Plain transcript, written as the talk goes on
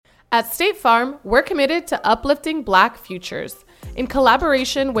At State Farm, we're committed to uplifting Black futures. In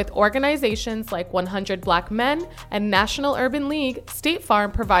collaboration with organizations like 100 Black Men and National Urban League, State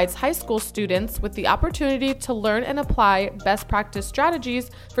Farm provides high school students with the opportunity to learn and apply best practice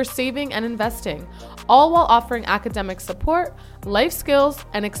strategies for saving and investing, all while offering academic support, life skills,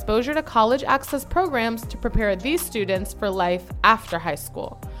 and exposure to college access programs to prepare these students for life after high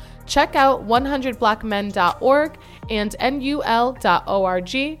school. Check out 100blackmen.org and nul.org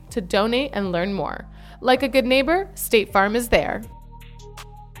to donate and learn more. Like a good neighbor, State Farm is there.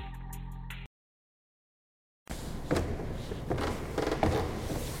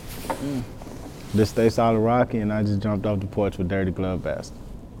 This StaySolidRocky, and I just jumped off the porch with Dirty Glove Bastard.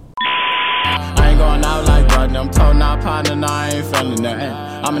 I ain't going out like brother, I'm told not partner, no, I ain't feeling nothing.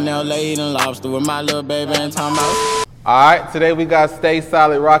 I'm in LA eating lobster with my little baby and talking about. Alright, today we got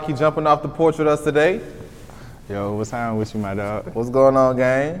StaySolidRocky jumping off the porch with us today. Yo, what's happening with you, my dog? What's going on,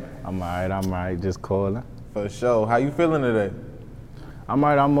 gang? I'm alright, just calling. For sure. How you feeling today? I'm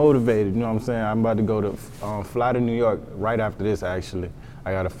alright, I'm motivated, you know what I'm saying? I'm about to go to fly to New York right after this, actually.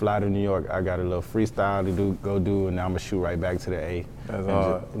 I got to fly to New York. I got a little freestyle to go do, and then I'm going to shoot right back to the A. That's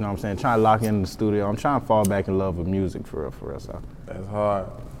hard. Just, you know what I'm saying? Trying to lock in the studio. I'm trying to fall back in love with music for real, so. That's hard.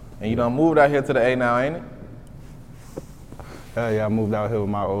 And you done moved out here to the A now, ain't it? Hell yeah, I moved out here with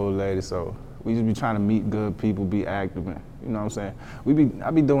my old lady, so we just be trying to meet good people, be active, man. You know what I'm saying?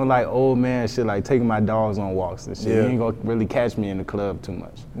 I be doing like old man shit, like taking my dogs on walks and shit. Yeah. You ain't gonna really catch me in the club too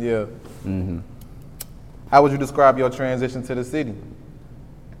much. Yeah. Mm-hmm. How would you describe your transition to the city?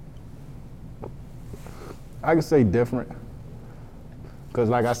 I could say different, cause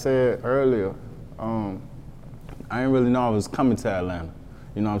like I said earlier, I didn't really know I was coming to Atlanta.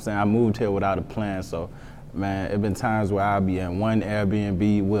 You know what I'm saying? I moved here without a plan, so man, it been times where I'll be in one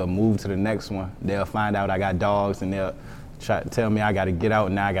Airbnb, we'll move to the next one. They'll find out I got dogs and they'll try to tell me I gotta get out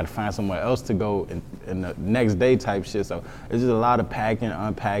and now I gotta find somewhere else to go in the next day type shit. So it's just a lot of packing,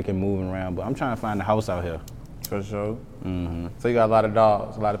 unpacking, moving around, but I'm trying to find a house out here. For sure. Mm-hmm. So you got a lot of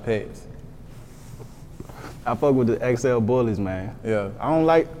dogs, a lot of pets. I fuck with the XL bullies, man. Yeah. I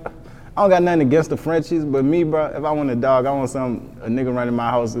don't got nothing against the Frenchies, but me, bro, if I want a dog, I want a nigga running my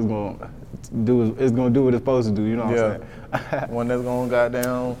house is gonna do what it's supposed to do, you know what I'm saying? One that's gonna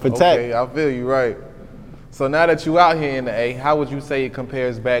goddamn protect. Okay, I feel you, right. So now that you out here in the A, how would you say it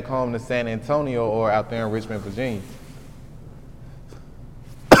compares back home to San Antonio or out there in Richmond, Virginia?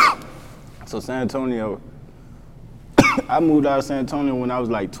 So San Antonio, I moved out of San Antonio when I was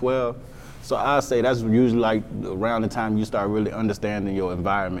like 12. So I say that's usually like around the time you start really understanding your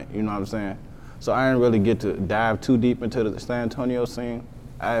environment, you know what I'm saying? So I didn't really get to dive too deep into the San Antonio scene.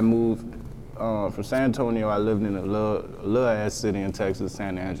 I had moved from San Antonio, I lived in a little ass city in Texas,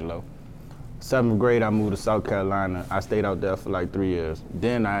 San Angelo. 7th grade, I moved to South Carolina. I stayed out there for like 3 years.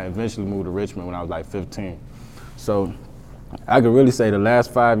 Then I eventually moved to Richmond when I was like 15. So I could really say the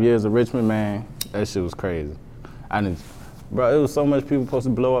last 5 years of Richmond, man, that shit was crazy. Bro, it was so much people supposed to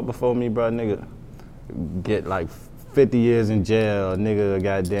blow up before me, bro. Nigga get like 50 years in jail. Nigga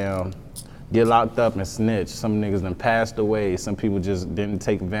goddamn get locked up and snitch. Some niggas done passed away. Some people just didn't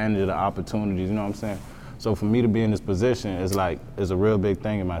take advantage of the opportunities, you know what I'm saying? So for me to be in this position is a real big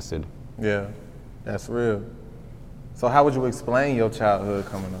thing in my city. Yeah, that's real. So how would you explain your childhood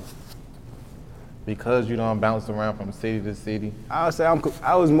coming up? Because you done bounced around from city to city. I would say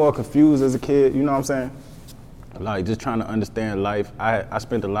I was more confused as a kid, you know what I'm saying? Like just trying to understand life. I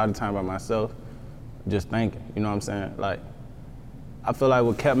spent a lot of time by myself just thinking, you know what I'm saying? Like, I feel like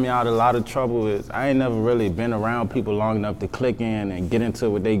what kept me out of a lot of trouble is I ain't never really been around people long enough to click in and get into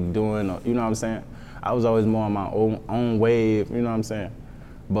what they doing, or, you know what I'm saying? I was always more on my own wave, you know what I'm saying?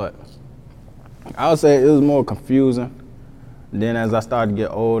 But I would say it was more confusing. Then as I started to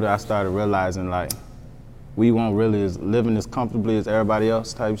get older, I started realizing like we weren't really living as comfortably as everybody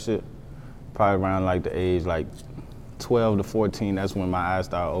else type shit. Probably around like the age like 12 to 14, that's when my eyes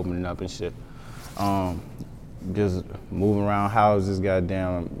started opening up and shit. Just moving around houses,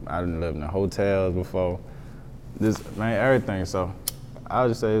 goddamn, I done lived in hotels before. Everything, so I would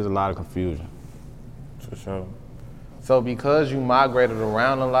just say there's a lot of confusion. For sure. So because you migrated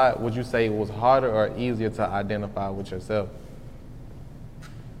around a lot, would you say it was harder or easier to identify with yourself?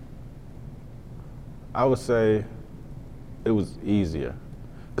 I would say it was easier.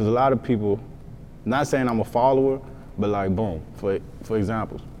 Because a lot of people, not saying I'm a follower, but like boom, for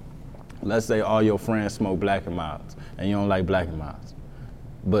example, let's say all your friends smoke Black and Milds and you don't like Black and Milds.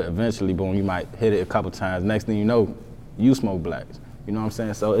 But eventually, boom, you might hit it a couple times. Next thing you know, you smoke blacks. You know what I'm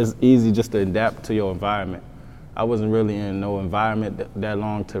saying? So it's easy just to adapt to your environment. I wasn't really in no environment that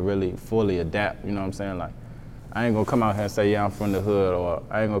long to really fully adapt, you know what I'm saying? Like, I ain't gonna come out here and say, yeah, I'm from the hood, or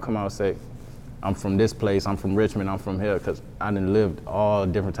I ain't gonna come out and say, I'm from this place, I'm from Richmond, I'm from here, because I done lived all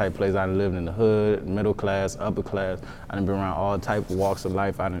different type of places. I done lived in the hood, middle class, upper class. I done been around all type of walks of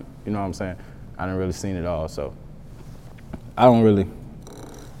life. I done, you know what I'm saying? I done really seen it all, so I don't really,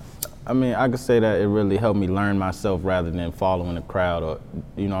 I mean, I could say that it really helped me learn myself rather than following the crowd or,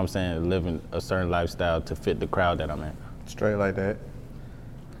 you know what I'm saying, living a certain lifestyle to fit the crowd that I'm in. Straight like that.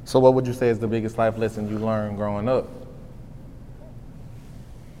 So what would you say is the biggest life lesson you learned growing up?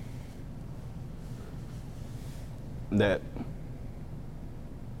 That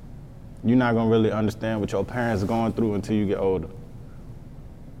you're not gonna really understand what your parents are going through until you get older.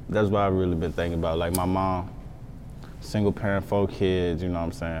 That's what I've really been thinking about. Like my mom, single parent, 4 kids, you know what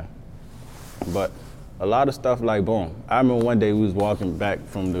I'm saying? But a lot of stuff like, boom. I remember one day we was walking back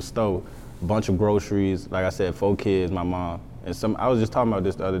from the store, a bunch of groceries, like I said, 4 kids, my mom. And I was just talking about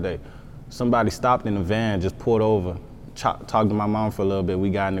this the other day. Somebody stopped in the van, just pulled over, talked to my mom for a little bit. We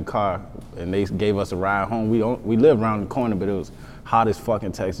got in the car and they gave us a ride home. We lived around the corner, but it was hot as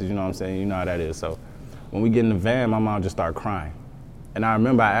fucking Texas, you know what I'm saying? You know how that is. So when we get in the van, my mom just started crying. And I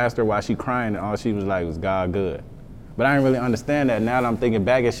remember I asked her why she crying, and all she was like was God good. But I didn't really understand that. Now that I'm thinking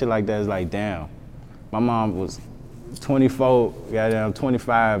back at shit like that, it's like, damn. My mom was 24, goddamn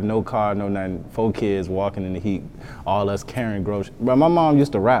 25, no car, no nothing, 4 kids walking in the heat, all us carrying groceries. But my mom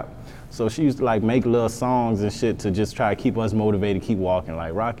used to rap. So she used to like make little songs and shit to just try to keep us motivated, keep walking.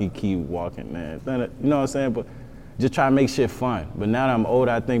 Like, Rocky, keep walking, man. You know what I'm saying? But just try to make shit fun. But now that I'm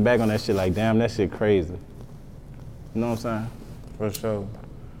older, I think back on that shit like, damn, that shit crazy. You know what I'm saying? For sure.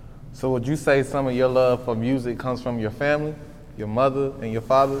 So would you say some of your love for music comes from your family, your mother and your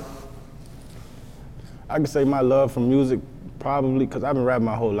father? I could say my love for music probably, because I've been rapping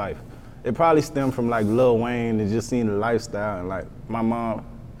my whole life. It probably stemmed from like Lil Wayne and just seeing the lifestyle, and like my mom,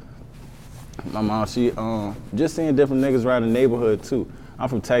 she just seeing different niggas around the neighborhood too. I'm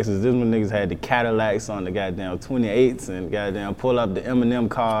from Texas. This when niggas had the Cadillacs on the goddamn 28s and goddamn pull up the Eminem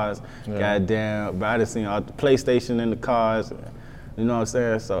cars, goddamn. But I just seen all the PlayStation in the cars. You know what I'm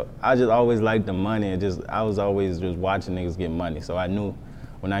saying? So I just always liked the money, and I was always just watching niggas get money. So I knew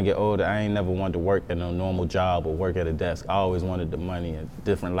when I get older, I ain't never wanted to work at a normal job or work at a desk. I always wanted the money and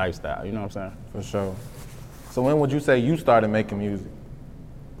different lifestyle. You know what I'm saying? For sure. So when would you say you started making music?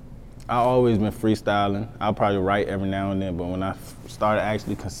 I always been freestyling. I'll probably write every now and then, but when I started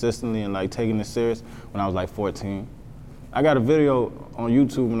actually consistently and like taking it serious, when I was like 14. I got a video on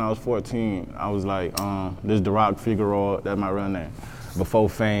YouTube when I was 14. I was like, this The Rock Figueroa, that's my real name. Before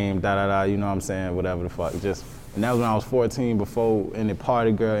fame, you know what I'm saying, whatever the fuck. And that was when I was 14, before any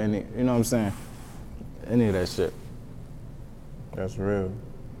party girl, you know what I'm saying? Any of that shit. That's real.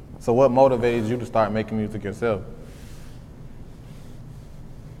 So what motivated you to start making music yourself?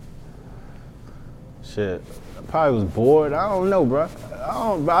 Shit, I probably was bored. I don't know, bro.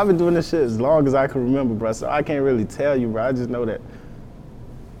 I've been doing this shit as long as I can remember, bro, so I can't really tell you, bro. I just know that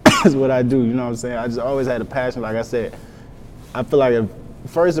that's what I do, you know what I'm saying? I just always had a passion, like I said. I feel like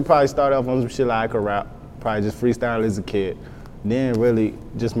first it probably started off on some shit like I could rap, probably just freestyle as a kid. Then really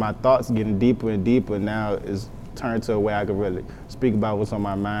just my thoughts getting deeper and deeper. Now it's turned to a way I could really speak about what's on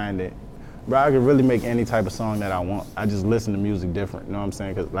my mind. And, bro, I could really make any type of song that I want. I just listen to music different, you know what I'm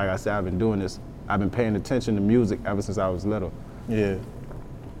saying? Because like I said, I've been doing this. I've been paying attention to music ever since I was little. Yeah.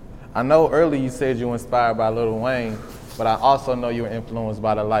 I know earlier you said you were inspired by Lil Wayne, but I also know you were influenced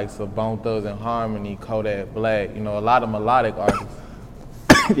by the likes of Bone Thugs and Harmony, Kodak Black, you know, a lot of melodic artists.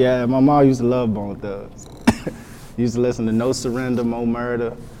 Yeah, my mom used to love Bone Thugs. Used to listen to No Surrender, Mo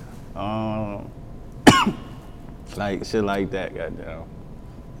Murder, like shit like that,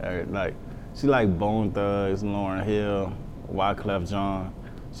 goddamn. Like, she like Bone Thugs, Lauryn Hill, Wyclef Jean.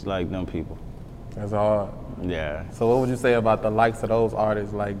 She like them people. That's hard. Yeah. So what would you say about the likes of those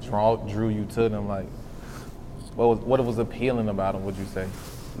artists, like drew you to them? Like, what was appealing about them, would you say?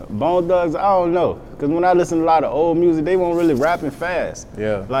 Bone Thugs, I don't know. Because when I listen to a lot of old music, they weren't really rapping fast.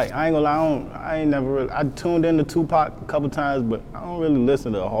 Yeah. Like, I ain't gonna lie, I ain't never really, I tuned into Tupac a couple times, but I don't really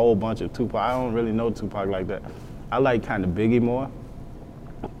listen to a whole bunch of Tupac. I don't really know Tupac like that. I like kind of Biggie more,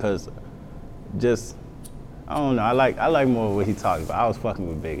 because just, I don't know, I like more what he talking about. I was fucking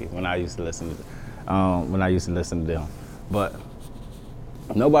with Biggie when I used to listen to them. But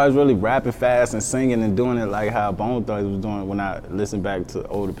nobody's really rapping fast and singing and doing it like how Bone Thugs was doing when I listen back to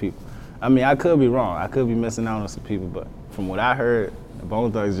older people. I mean, I could be wrong. I could be missing out on some people, but from what I heard,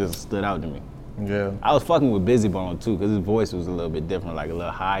 Bone Thugs just stood out to me. Yeah. I was fucking with Busy Bone too, because his voice was a little bit different, like a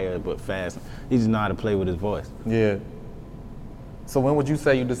little higher but fast. He just know how to play with his voice. Yeah. So when would you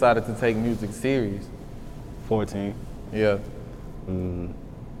say you decided to take music serious? 14. Yeah.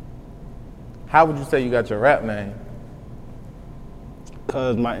 How would you say you got your rap name?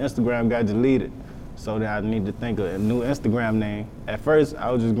 Cause my Instagram got deleted, so that I need to think of a new Instagram name. At first,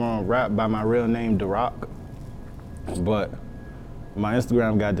 I was just going to rap by my real name, DeRock, but my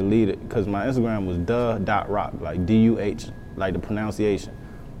Instagram got deleted because my Instagram was the.rock, like D-U-H, like the pronunciation.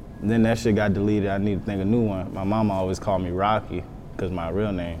 And then that shit got deleted. I need to think of a new one. My mama always called me Rocky because my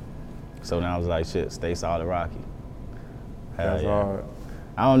real name. So then I was like, shit, StaySolidRocky. That's hard.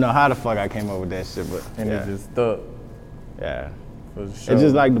 I don't know how the fuck I came up with that shit, but And it just stuck. Yeah. For sure. It's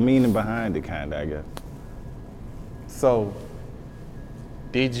just like the meaning behind it, kind of, I guess. So,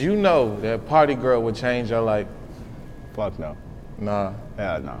 did you know that Party Girl would change your life? Fuck no. Nah.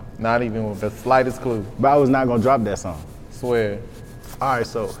 Hell no. Not even with the slightest clue. But I was not gonna drop that song. Swear. All right,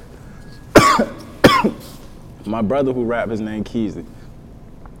 so my brother who rap, his name Keezy.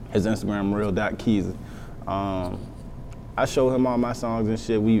 His Instagram real.Keezy. I show him all my songs and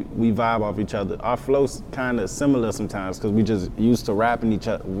shit. We vibe off each other. Our flow's kind of similar sometimes because we just used to rapping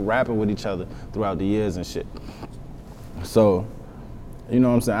with each other throughout the years and shit. So, you know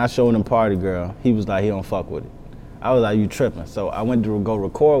what I'm saying? I showed him Party Girl. He was like, he don't fuck with it. I was like, you tripping? So I went to go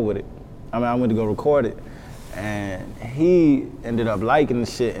record with it. I went to go record it, and he ended up liking the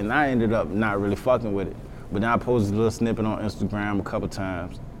shit, and I ended up not really fucking with it. But then I posted a little snippet on Instagram a couple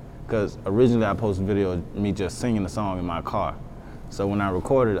times. Because originally I posted a video of me just singing the song in my car. So when I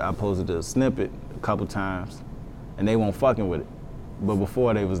recorded it, I posted a snippet a couple times, and they weren't fucking with it. But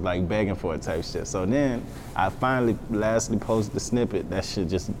before, they was like begging for it type shit. So then I finally lastly posted the snippet, that shit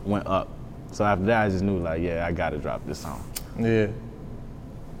just went up. So after that, I just knew like, yeah, I gotta drop this song. Yeah.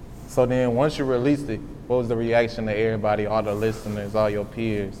 So then once you released it, what was the reaction to everybody, all the listeners, all your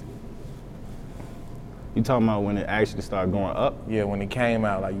peers? You talking about when it actually started going up? Yeah, when it came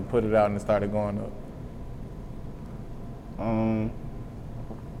out, like you put it out and it started going up.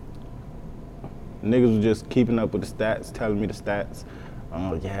 Niggas was just keeping up with the stats, telling me the stats.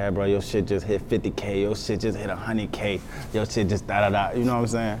 Yeah, bro, your shit just hit 50K, your shit just hit 100K, your shit just da-da-da, you know what I'm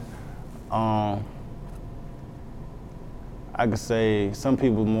saying? I could say some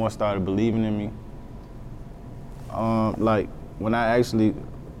people more started believing in me. Like, when I actually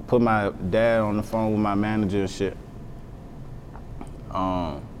put my dad on the phone with my manager and shit,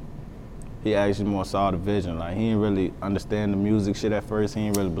 he actually more saw the vision. Like, he didn't really understand the music shit at first. He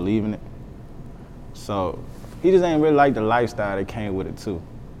didn't really believe in it. So he just ain't really like the lifestyle that came with it too.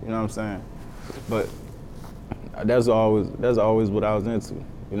 You know what I'm saying? But that's always what I was into.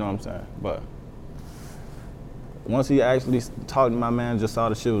 You know what I'm saying? But once he actually talked to my manager, saw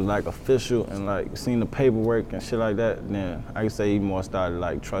the shit was like official and like seen the paperwork and shit like that, then I could say he more started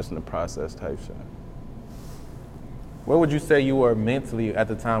like trusting the process type shit. Where would you say you were mentally at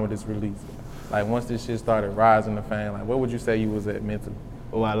the time of this release? Like once this shit started rising to fame, like where would you say you was at mentally?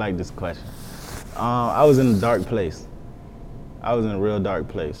 Oh, I like this question. I was in a dark place. I was in a real dark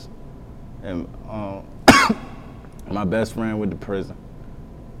place. And my best friend went to prison.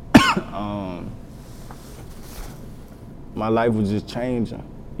 My life was just changing.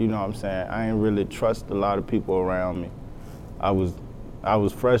 You know what I'm saying? I ain't really trust a lot of people around me. I was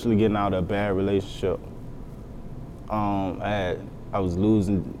freshly getting out of a bad relationship. I was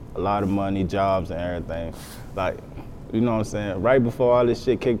losing a lot of money, jobs and everything. Like, you know what I'm saying? Right before all this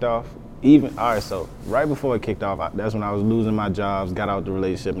shit kicked off, so right before it kicked off, that's when I was losing my jobs, got out the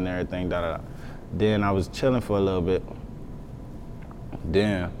relationship and everything, da-da-da. Then I was chilling for a little bit.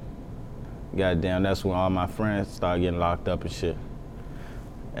 Then, goddamn, that's when all my friends started getting locked up and shit.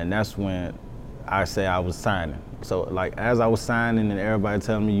 And that's when I say I was signing. So like as I was signing and everybody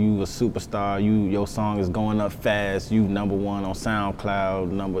telling me you a superstar, your song is going up fast, you #1 on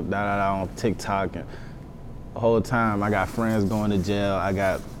SoundCloud, on TikTok, and the whole time I got friends going to jail, I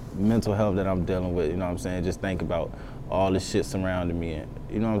got mental health that I'm dealing with, you know what I'm saying? Just think about all the shit surrounding me and,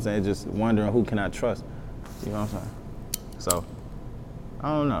 you know what I'm saying? Just wondering who can I trust, you know what I'm saying? So, I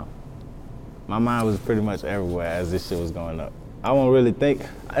don't know. My mind was pretty much everywhere as this shit was going up. I won't really think,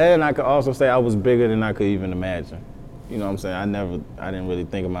 and I could also say I was bigger than I could even imagine. You know what I'm saying? I didn't really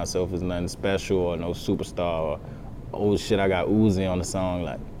think of myself as nothing special or no superstar or, oh shit, I got Uzi on the song,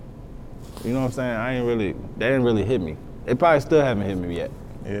 like, you know what I'm saying? They didn't really hit me. They probably still haven't hit me yet.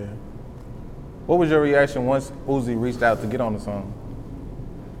 Yeah. What was your reaction once Uzi reached out to get on the song?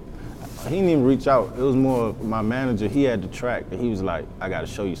 He didn't even reach out. It was more my manager, he had the track, and he was like, I gotta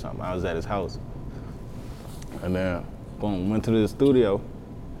show you something. I was at his house. And then, boom, went to the studio,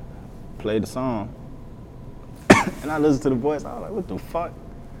 played the song, and I listened to the voice, I was like, what the fuck?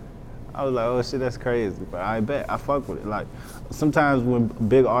 I was like, oh shit, that's crazy, but I bet, I fuck with it. Like, sometimes when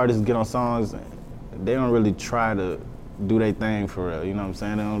big artists get on songs, they don't really try to do their thing for real, you know what I'm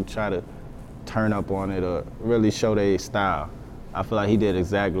saying? They don't try to turn up on it or really show their style. I feel like he did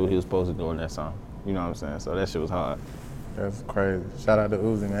exactly what he was supposed to do in that song. You know what I'm saying? So that shit was hard. That's crazy. Shout out to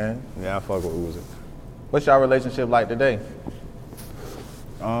Uzi, man. Yeah, I fuck with Uzi. What's y'all relationship like today?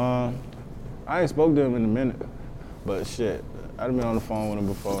 I ain't spoke to him in a minute, but shit, I've been on the phone with him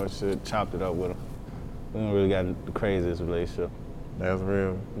before and shit, chopped it up with him. We don't really got the craziest relationship. That's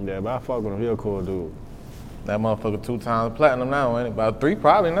real. Yeah, but I fuck with him. He a cool dude. That motherfucker 2 times platinum now, ain't it? About 3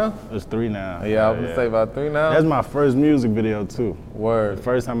 probably now. It's 3 now. Yeah, I was gonna say about 3 now. That's my first music video too. Word. The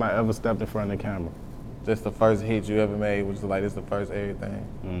first time I ever stepped in front of the camera. Just the first hit you ever made, which is like, this the first everything.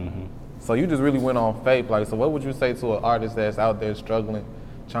 Mm-hmm. So you just really went on faith. Like, so what would you say to an artist that's out there struggling,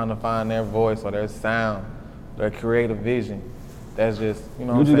 trying to find their voice or their sound, their creative vision? That's just, you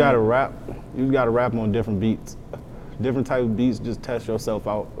know what I'm saying? You just gotta rap. You just gotta rap on different beats. Different type of beats, just test yourself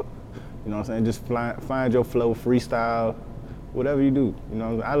out. You know what I'm saying? Just find your flow, freestyle, whatever you do. You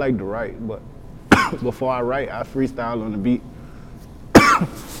know, I like to write, but before I write, I freestyle on the beat.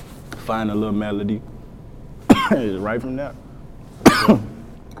 Find a little melody. Just write from there.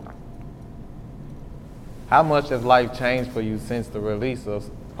 How much has life changed for you since the release of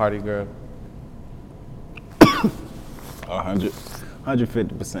Party Girl?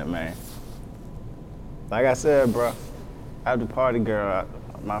 150%, man. Like I said, bro, after Party Girl,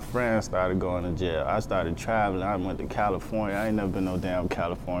 my friends started going to jail. I started traveling. I went to California. I ain't never been no damn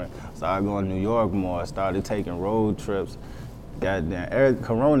California. Started going to New York more. Started taking road trips. Goddamn,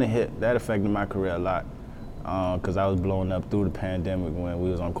 Corona hit. That affected my career a lot because I was blowing up through the pandemic when we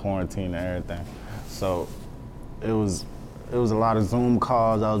was on quarantine and everything. So it was a lot of Zoom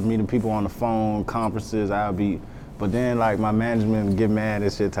calls. I was meeting people on the phone, conferences. But then like my management would get mad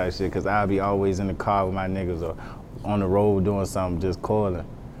and shit type shit because I'll be always in the car with my niggas or on the road doing something, just calling.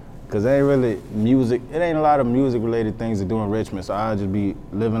 Cause it ain't really music, it ain't a lot of music related things to do in Richmond, so I'll just be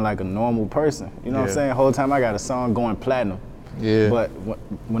living like a normal person. You know what I'm saying? The whole time I got a song going platinum. Yeah. But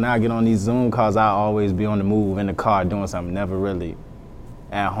when I get on these Zoom calls, I always be on the move in the car doing something, never really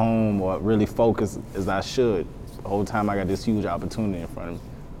at home or really focused as I should. The whole time I got this huge opportunity in front of me.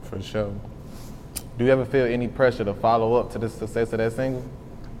 For sure. Do you ever feel any pressure to follow up to the success of that single?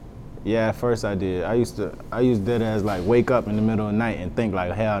 Yeah, at first I did. I used that as like wake up in the middle of the night and think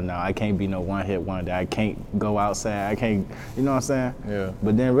like, hell no, I can't be no one-hit wonder. I can't go outside. I can't, you know what I'm saying? Yeah.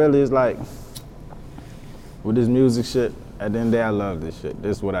 But then really it's like, with this music shit, at the end of the day, I love this shit.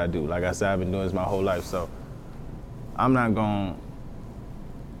 This is what I do. Like I said, I've been doing this my whole life, so I'm not gonna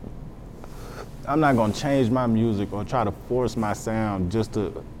change my music or try to force my sound just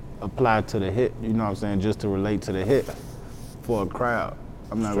to apply to the hit, you know what I'm saying, just to relate to the hit for a crowd.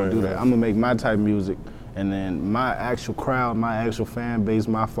 I'm not gonna do that. I'm gonna make my type of music, and then my actual crowd, my actual fan base,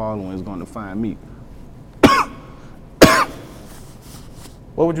 my following is gonna find me.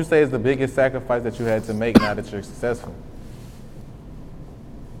 What would you say is the biggest sacrifice that you had to make now that you're successful?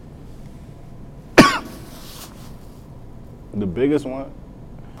 The biggest one?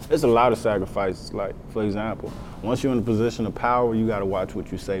 It's a lot of sacrifices. Like, for example, once you're in a position of power, you gotta watch what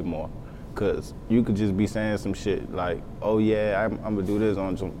you say more. Cause you could just be saying some shit like, oh yeah, I'm gonna do this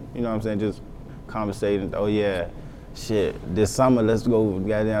on some, you know what I'm saying, just conversating, oh yeah, shit, this summer let's go,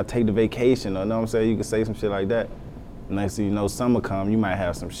 goddamn, take the vacation, or you know what I'm saying, you could say some shit like that. Next thing you know, summer come, you might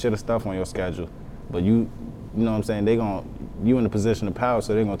have some shit of stuff on your schedule, but you know what I'm saying, you in a position of power,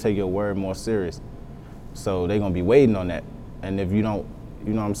 so they're gonna take your word more serious. So they're gonna be waiting on that. And if you don't,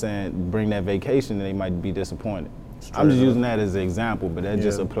 you know what I'm saying, bring that vacation, then they might be disappointed. I'm just using that as an example, but that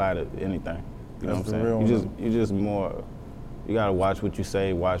just apply to anything. You know what I'm saying? You just more, you gotta watch what you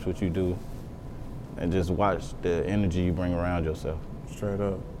say, watch what you do, and just watch the energy you bring around yourself. Straight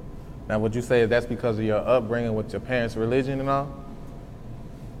up. Now, would you say that's because of your upbringing with your parents' religion and all?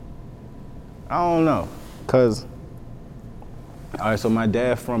 I don't know, cause, all right, so my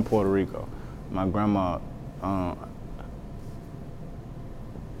dad from Puerto Rico. My grandma,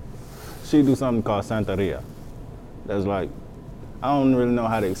 she do something called Santeria. That's like, I don't really know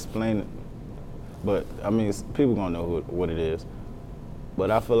how to explain it, but I mean, people gonna know what it is. But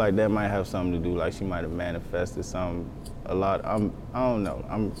I feel like that might have something to do, like she might have manifested something a lot. I don't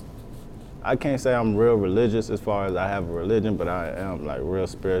know. I can't say I'm real religious as far as I have a religion, but I am like real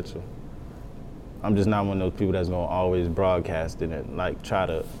spiritual. I'm just not one of those people that's gonna always broadcast it and like try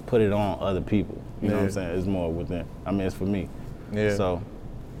to put it on other people. You know what I'm saying? It's more within, I mean, it's for me. Yeah. So,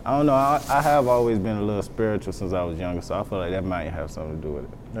 I don't know, I have always been a little spiritual since I was younger, so I feel like that might have something to do with it.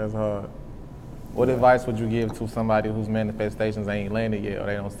 That's hard. What advice would you give to somebody whose manifestations ain't landed yet or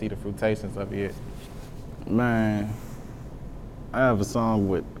they don't see the fruitations of it yet? Man, I have a song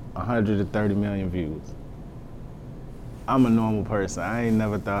with 130 million views. I'm a normal person. I ain't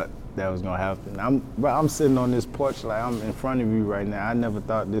never thought that was gonna happen. I'm sitting on this porch like I'm in front of you right now. I never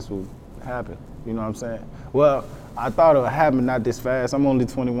thought this would happen. You know what I'm saying? Well, I thought it would happen not this fast. I'm only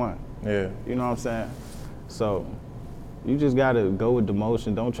 21. Yeah. You know what I'm saying? So you just gotta go with the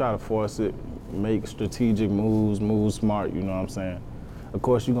motion. Don't try to force it. Make strategic moves, move smart, you know what I'm saying? Of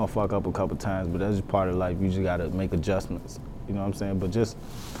course, you're gonna fuck up a couple times, but that's just part of life. You just gotta make adjustments, you know what I'm saying? But just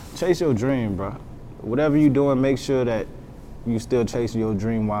chase your dream, bro. Whatever you're doing, make sure that you still chasing your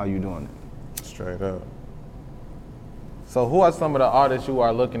dream while you're doing it. Straight up. So who are some of the artists you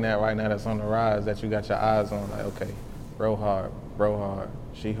are looking at right now that's on the rise that you got your eyes on? Like, okay, bro hard,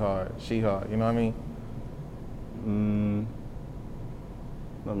 she hard, you know what I mean?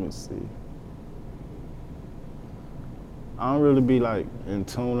 Let me see. I don't really be like in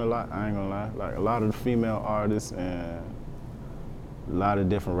tune a lot, I ain't gonna lie. Like a lot of the female artists and a lot of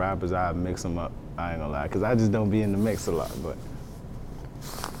different rappers, I mix them up, I ain't gonna lie. Cause I just don't be in the mix a lot, but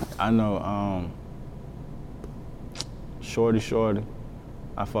I know Shorty,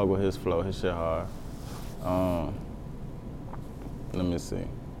 I fuck with his flow, his shit hard. Let me see.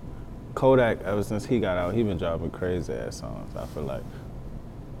 Kodak, ever since he got out, he been dropping crazy ass songs, I feel like.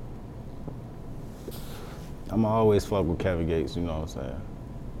 I'ma always fuck with Kevin Gates, you know what I'm saying?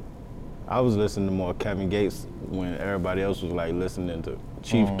 I was listening to more Kevin Gates when everybody else was like listening to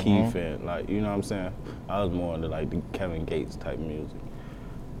Chief Keef and like, you know what I'm saying? I was more into like the Kevin Gates type music.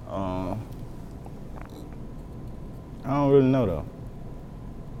 I don't really know though.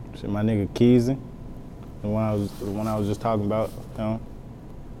 Shit, my nigga Keezy, the one I was just talking about, you know?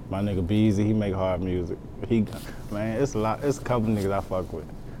 My nigga Beezy, he make hard music. Man, it's a couple niggas I fuck with,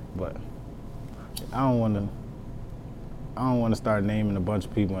 but I don't want to start naming a bunch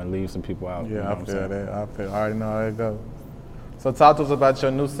of people and leave some people out. Yeah, you know I what feel I'm saying? that. I already know how it goes. So talk to us about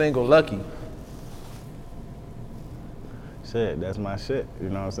your new single, Lucky. Shit, that's my shit. You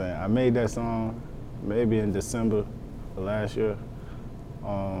know what I'm saying? I made that song maybe in December of last year.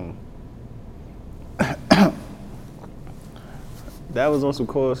 That was on some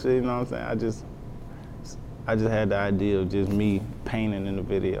cool shit, you know what I'm saying? I just had the idea of just me painting in the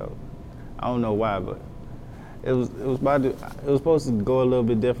video. I don't know why, but it was supposed to go a little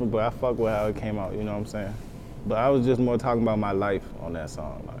bit different, but I fuck with how it came out, you know what I'm saying? But I was just more talking about my life on that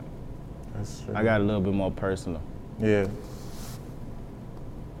song. Like, That's true. I got a little bit more personal. Yeah.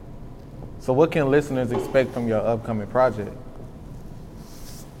 So what can listeners expect from your upcoming project?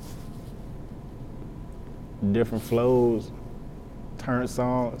 Different flows, turn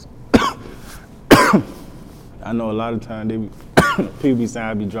songs. I know a lot of times people be saying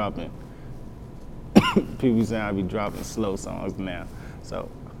I be dropping slow songs now. So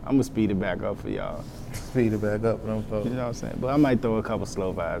I'm gonna speed it back up for y'all. Speed it back up for them folks. You know what I'm saying? But I might throw a couple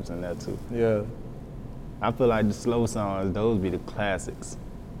slow vibes in there too. Yeah. I feel like the slow songs, those be the classics.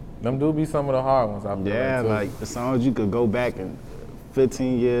 Them do be some of the hard ones, I feel Yeah, like, like the songs you could go back in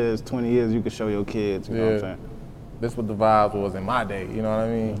 15 years, 20 years, you could show your kids, you know what I'm saying? This what the vibes was in my day, you know what I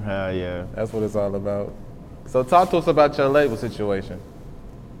mean? Hell yeah. That's what it's all about. So talk to us about your label situation.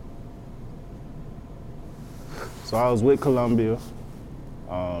 So I was with Columbia.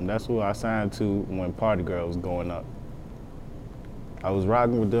 That's who I signed to when Party Girl was going up. I was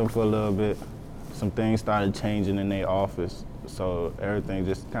rocking with them for a little bit. Some things started changing in their office, so everything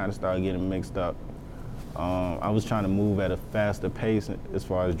just kind of started getting mixed up. I was trying to move at a faster pace as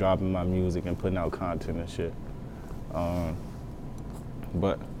far as dropping my music and putting out content and shit.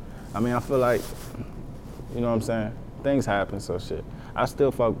 But, I mean, I feel like, you know what I'm saying? Things happen, so shit. I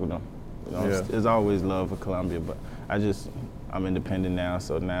still fuck with them. You know, Yeah. there's always love for Columbia, but I'm independent now,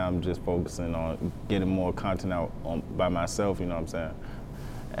 so now I'm just focusing on getting more content out by myself, you know what I'm saying?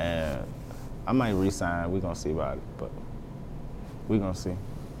 And I might re-sign, we're gonna see about it, but we're gonna see.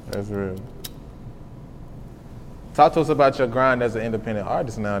 That's real. Talk to us about your grind as an independent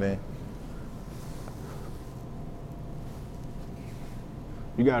artist now then.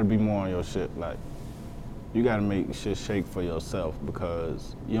 You gotta be more on your shit, like, you gotta make shit shake for yourself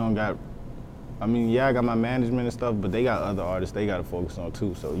because you don't got, I mean, yeah, I got my management and stuff, but they got other artists they gotta focus on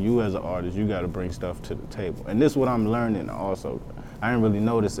too. So you as an artist, you gotta bring stuff to the table. And this is what I'm learning also. I didn't really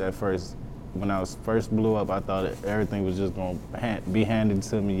notice at first. When I was first blew up, I thought that everything was just gonna be handed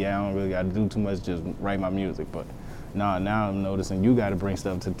to me. Yeah, I don't really gotta do too much, just write my music. But now I'm noticing you gotta bring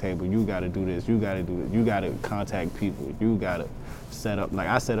stuff to the table. You gotta do this, you gotta do it. You gotta contact people. You gotta set up, like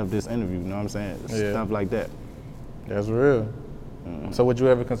I set up this interview, you know what I'm saying? Yeah. Stuff like that. That's real. So would you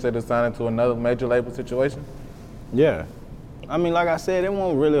ever consider signing to another major label situation? Yeah. I mean, like I said, it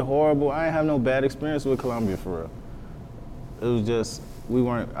wasn't really horrible. I ain't have no bad experience with Columbia for real. It was just,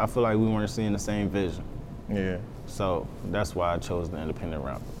 I feel like we weren't seeing the same vision. Yeah. So that's why I chose the independent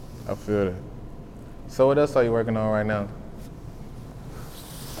route. I feel that. So what else are you working on right now?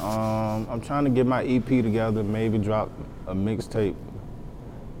 I'm trying to get my EP together, maybe drop a mixtape,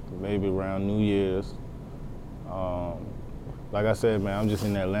 maybe around New Year's. Like I said, man, I'm just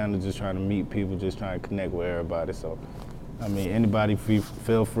in Atlanta just trying to meet people, just trying to connect with everybody. So, I mean, anybody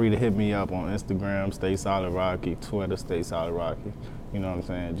feel free to hit me up on Instagram, StaySolidRocky, Twitter, StaySolidRocky. You know what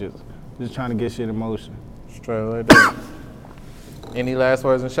I'm saying? Just trying to get shit in motion. Straight like that. Any last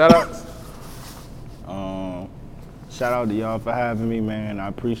words and shout outs? Shout out to y'all for having me, man. I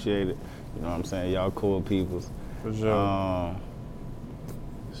appreciate it. You know what I'm saying? Y'all cool peoples. For sure.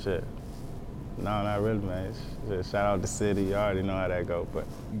 Shit. No, not really, man. Shit, shout out to City. You already know how that go, but.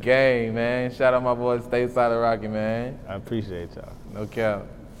 Gang, man. Shout out my boy StaySolidRocky, man. I appreciate y'all. No cap.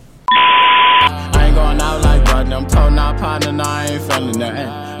 I ain't going out like brother, I'm told not partner, no, I ain't feeling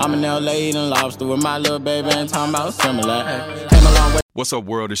that. I'm in LA eating lobster with my little baby and talking about similar. Came a long way. What's up,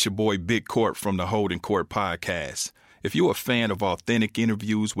 world? It's your boy Big Court from the Holding Court Podcast. If you're a fan of authentic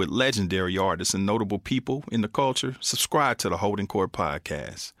interviews with legendary artists and notable people in the culture, subscribe to the Holding Court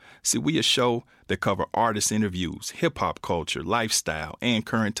Podcast. See, we a show that cover artist interviews, hip-hop culture, lifestyle, and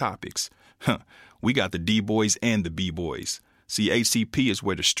current topics. We got the D-boys and the B-boys. See, HCP is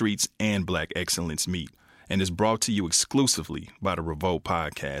where the streets and black excellence meet, and is brought to you exclusively by the Revolt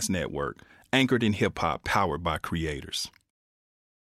Podcast Network, anchored in hip-hop, powered by creators.